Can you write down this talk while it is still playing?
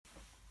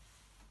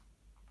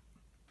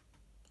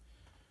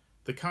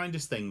The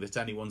kindest thing that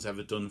anyone's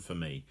ever done for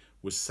me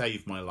was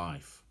save my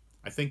life.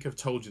 I think I've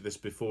told you this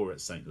before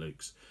at St.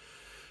 Luke's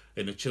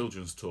in a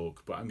children's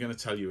talk, but I'm going to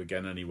tell you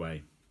again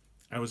anyway.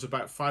 I was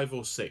about 5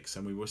 or 6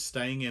 and we were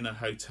staying in a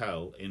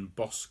hotel in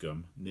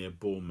Boscombe near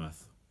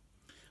Bournemouth.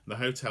 The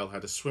hotel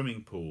had a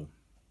swimming pool.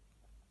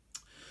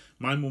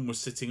 My mum was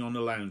sitting on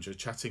a lounger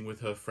chatting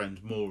with her friend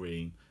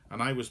Maureen,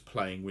 and I was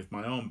playing with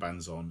my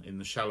armbands on in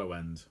the shallow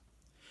end.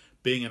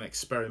 Being an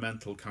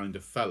experimental kind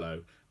of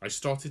fellow, I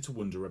started to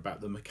wonder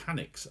about the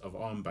mechanics of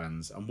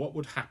armbands and what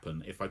would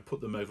happen if I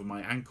put them over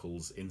my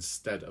ankles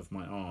instead of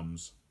my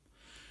arms.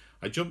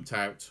 I jumped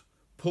out,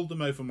 pulled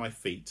them over my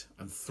feet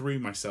and threw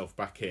myself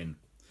back in.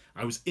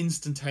 I was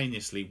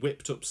instantaneously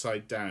whipped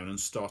upside down and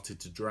started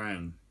to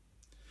drown.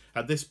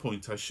 At this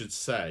point I should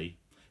say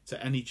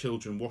to any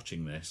children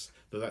watching this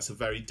that that's a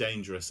very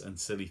dangerous and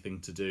silly thing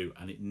to do,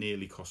 and it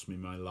nearly cost me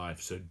my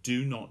life, so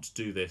do not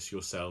do this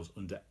yourselves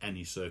under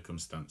any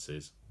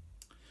circumstances.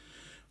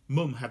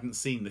 Mum hadn't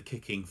seen the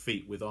kicking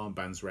feet with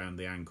armbands round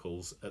the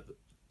ankles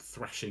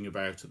thrashing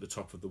about at the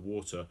top of the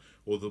water,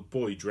 or the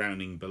boy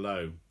drowning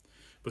below.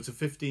 But a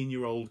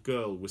 15-year-old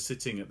girl was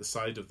sitting at the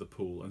side of the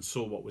pool and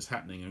saw what was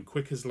happening, and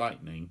quick as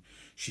lightning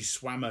she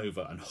swam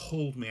over and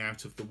hauled me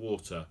out of the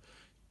water,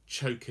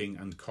 choking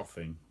and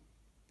coughing.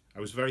 I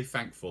was very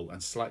thankful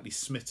and slightly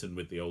smitten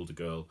with the older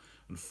girl,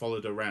 and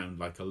followed her round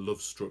like a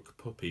love-struck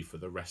puppy for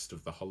the rest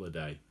of the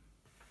holiday.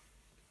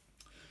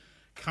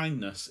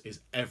 Kindness is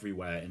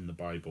everywhere in the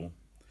Bible,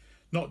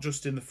 not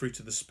just in the fruit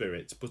of the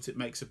Spirit, but it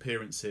makes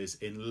appearances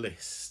in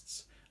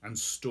lists and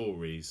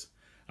stories,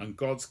 and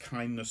God's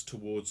kindness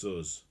towards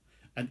us.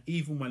 And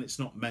even when it's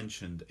not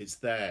mentioned, it's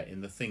there in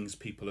the things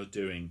people are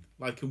doing,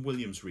 like in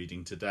William's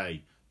reading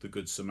today, the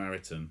Good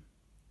Samaritan.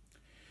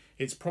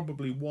 It's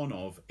probably one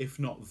of, if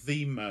not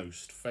the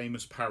most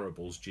famous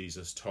parables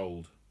Jesus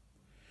told.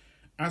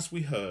 As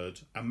we heard,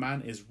 a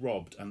man is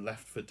robbed and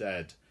left for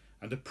dead,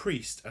 and a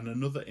priest and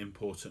another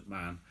important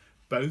man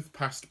both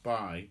passed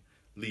by,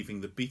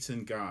 leaving the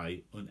beaten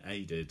guy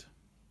unaided.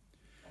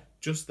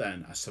 Just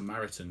then a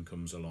Samaritan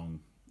comes along,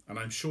 and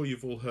I'm sure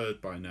you've all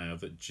heard by now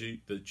that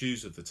the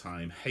Jews of the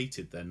time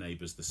hated their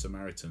neighbours, the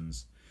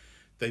Samaritans.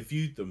 They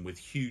viewed them with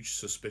huge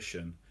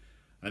suspicion,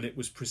 and it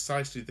was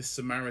precisely this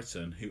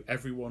Samaritan, who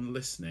everyone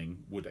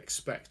listening would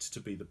expect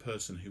to be the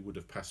person who would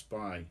have passed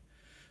by,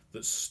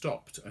 that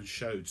stopped and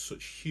showed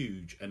such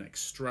huge and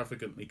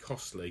extravagantly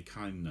costly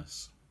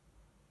kindness.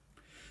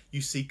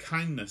 You see,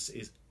 kindness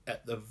is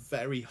at the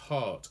very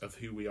heart of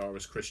who we are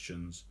as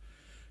Christians.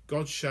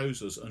 God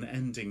shows us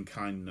unending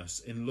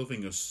kindness in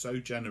loving us so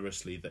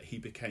generously that he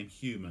became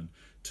human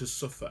to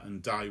suffer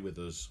and die with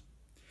us,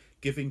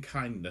 giving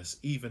kindness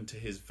even to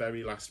his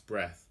very last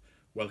breath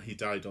while he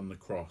died on the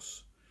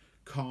cross,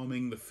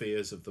 calming the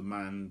fears of the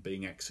man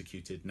being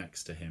executed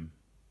next to him.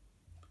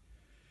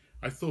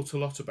 I've thought a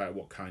lot about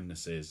what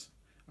kindness is,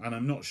 and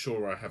I'm not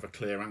sure I have a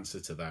clear answer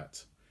to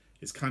that.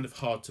 It's kind of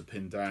hard to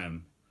pin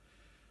down.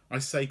 I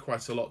say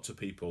quite a lot to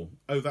people,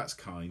 "Oh, that's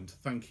kind,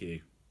 thank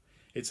you."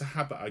 It's a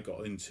habit I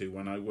got into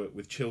when I worked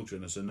with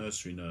children as a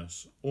nursery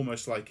nurse,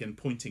 almost like in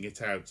pointing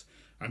it out,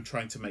 I'm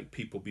trying to make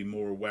people be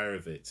more aware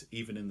of it,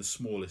 even in the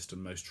smallest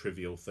and most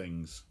trivial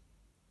things.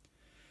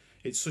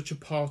 It's such a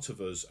part of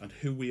us and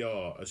who we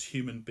are as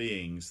human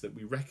beings that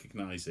we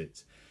recognise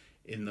it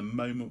in the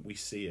moment we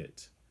see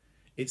it.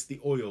 It's the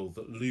oil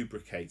that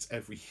lubricates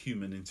every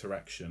human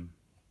interaction.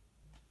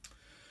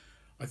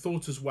 I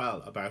thought as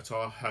well about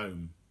our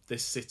home,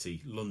 this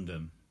city,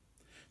 London,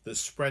 that's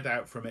spread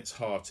out from its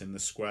heart in the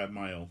square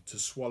mile to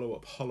swallow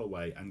up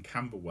Holloway and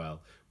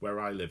Camberwell, where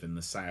I live in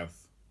the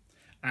south,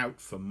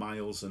 out for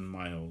miles and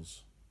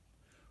miles.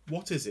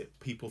 What is it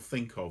people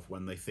think of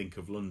when they think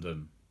of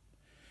London?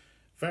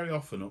 Very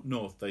often up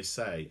north they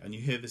say, and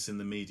you hear this in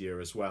the media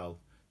as well,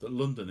 that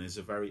London is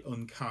a very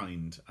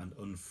unkind and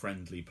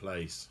unfriendly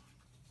place.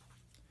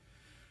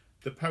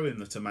 The poem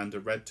that Amanda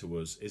read to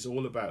us is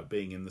all about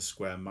being in the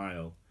square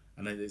mile,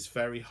 and at its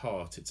very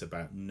heart it's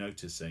about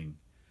noticing,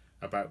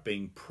 about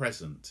being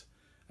present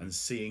and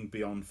seeing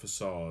beyond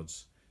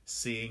facades,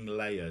 seeing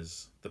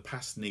layers, the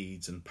past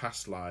needs and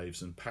past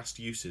lives and past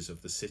uses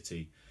of the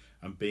city,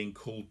 and being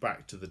called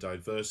back to the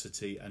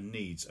diversity and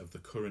needs of the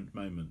current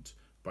moment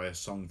by a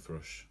song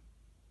thrush.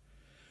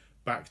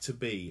 Back to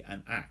be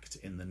and act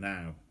in the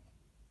now.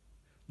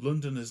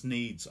 Londoners'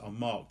 needs are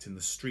marked in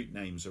the street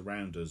names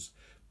around us,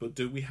 but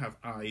do we have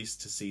eyes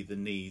to see the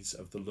needs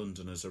of the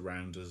Londoners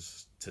around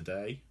us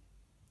today?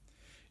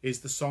 Is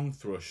the song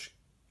thrush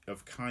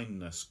of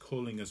kindness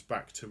calling us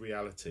back to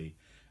reality,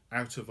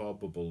 out of our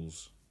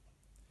bubbles?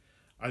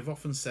 I've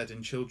often said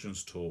in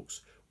children's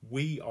talks,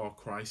 we are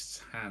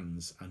Christ's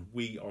hands and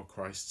we are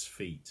Christ's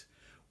feet.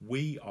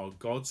 We are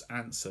God's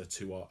answer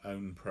to our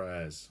own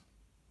prayers.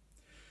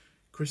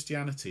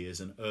 Christianity is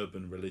an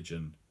urban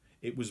religion.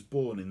 It was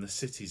born in the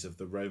cities of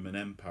the Roman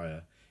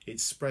Empire. It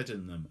spread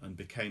in them and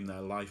became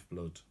their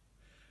lifeblood.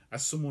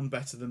 As someone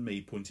better than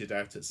me pointed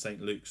out at St.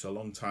 Luke's a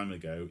long time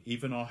ago,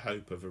 even our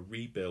hope of a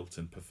rebuilt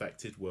and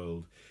perfected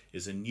world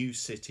is a new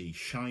city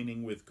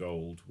shining with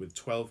gold, with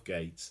 12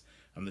 gates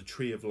and the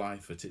tree of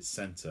life at its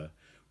centre,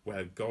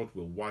 where God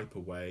will wipe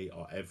away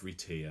our every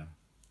tear.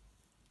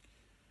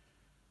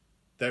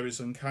 There is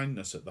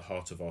unkindness at the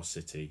heart of our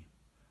city.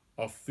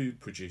 Our food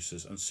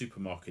producers and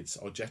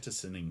supermarkets are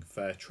jettisoning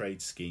fair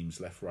trade schemes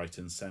left, right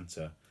and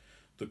centre.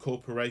 The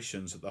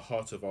corporations at the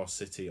heart of our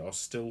city are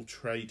still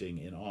trading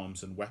in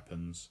arms and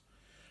weapons.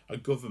 A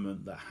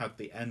government that had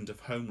the end of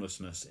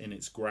homelessness in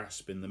its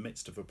grasp in the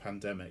midst of a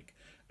pandemic,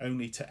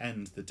 only to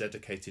end the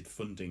dedicated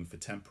funding for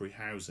temporary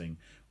housing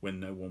when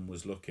no one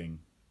was looking.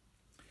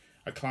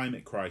 A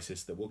climate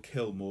crisis that will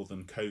kill more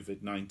than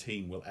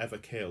COVID-19 will ever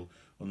kill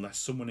unless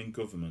someone in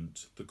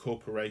government, the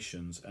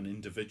corporations and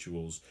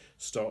individuals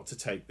start to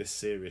take this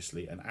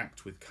seriously and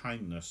act with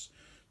kindness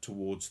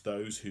towards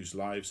those whose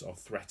lives are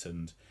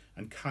threatened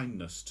and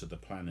kindness to the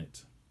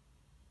planet.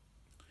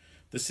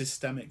 The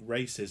systemic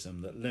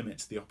racism that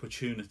limits the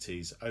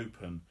opportunities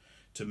open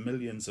to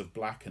millions of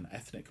black and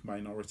ethnic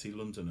minority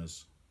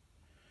Londoners.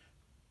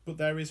 But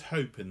there is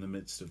hope in the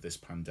midst of this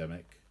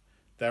pandemic.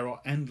 There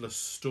are endless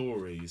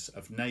stories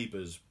of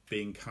neighbours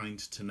being kind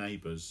to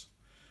neighbours.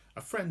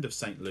 A friend of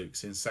St.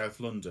 Luke's in South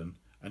London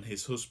and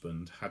his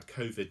husband had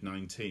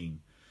COVID-19,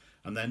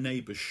 and their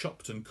neighbours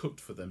shopped and cooked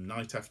for them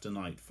night after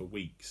night for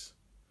weeks.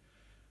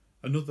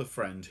 Another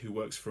friend who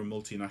works for a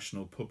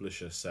multinational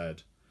publisher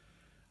said,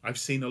 "I've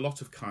seen a lot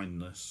of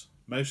kindness,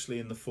 mostly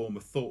in the form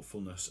of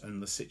thoughtfulness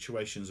and the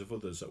situations of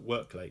others at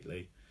work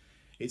lately.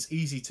 It's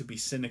easy to be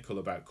cynical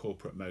about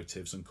corporate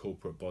motives and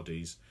corporate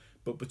bodies,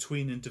 but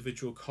between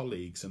individual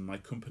colleagues and my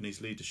company's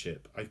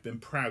leadership, I've been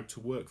proud to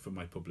work for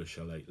my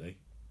publisher lately."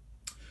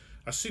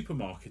 A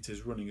supermarket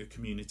is running a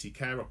community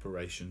care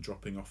operation,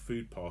 dropping off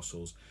food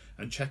parcels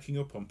and checking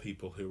up on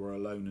people who are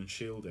alone and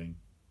shielding.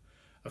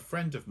 A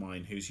friend of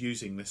mine who's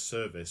using this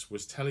service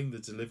was telling the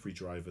delivery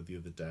driver the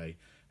other day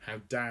how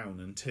down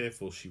and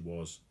tearful she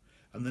was,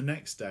 and the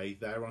next day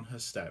there on her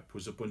step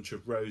was a bunch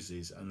of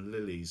roses and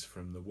lilies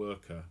from the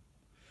worker.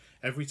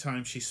 Every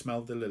time she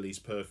smelled the lilies'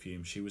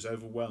 perfume, she was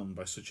overwhelmed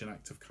by such an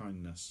act of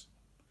kindness.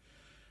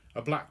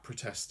 A black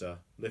protester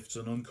lifts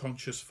an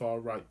unconscious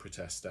far-right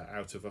protester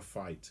out of a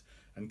fight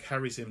and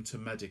carries him to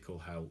medical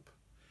help.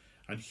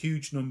 And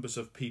huge numbers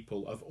of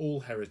people of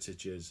all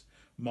heritages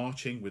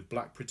marching with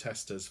black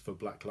protesters for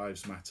Black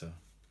Lives Matter.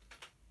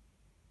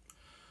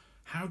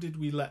 How did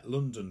we let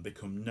London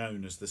become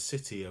known as the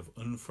city of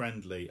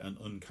unfriendly and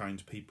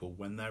unkind people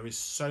when there is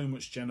so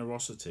much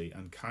generosity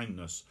and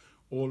kindness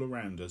all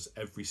around us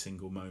every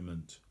single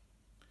moment?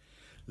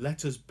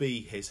 Let us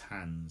be his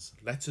hands,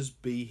 let us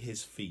be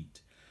his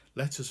feet,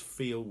 let us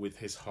feel with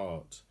his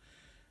heart.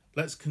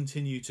 Let's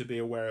continue to be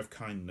aware of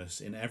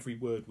kindness in every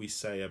word we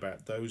say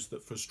about those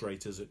that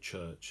frustrate us at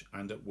church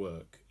and at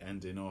work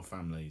and in our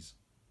families.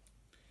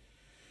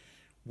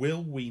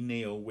 Will we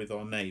kneel with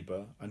our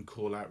neighbour and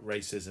call out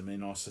racism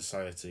in our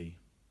society?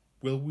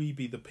 Will we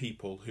be the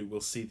people who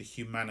will see the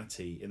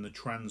humanity in the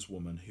trans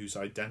woman whose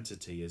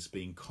identity is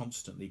being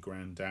constantly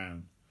ground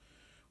down?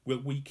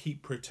 Will we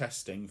keep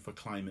protesting for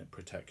climate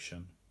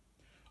protection?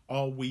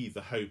 Are we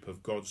the hope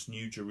of God's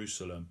new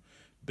Jerusalem,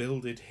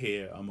 builded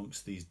here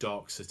amongst these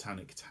dark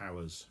satanic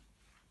towers?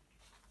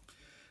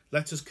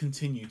 Let us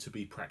continue to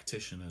be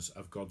practitioners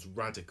of God's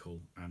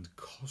radical and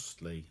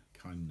costly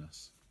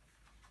kindness.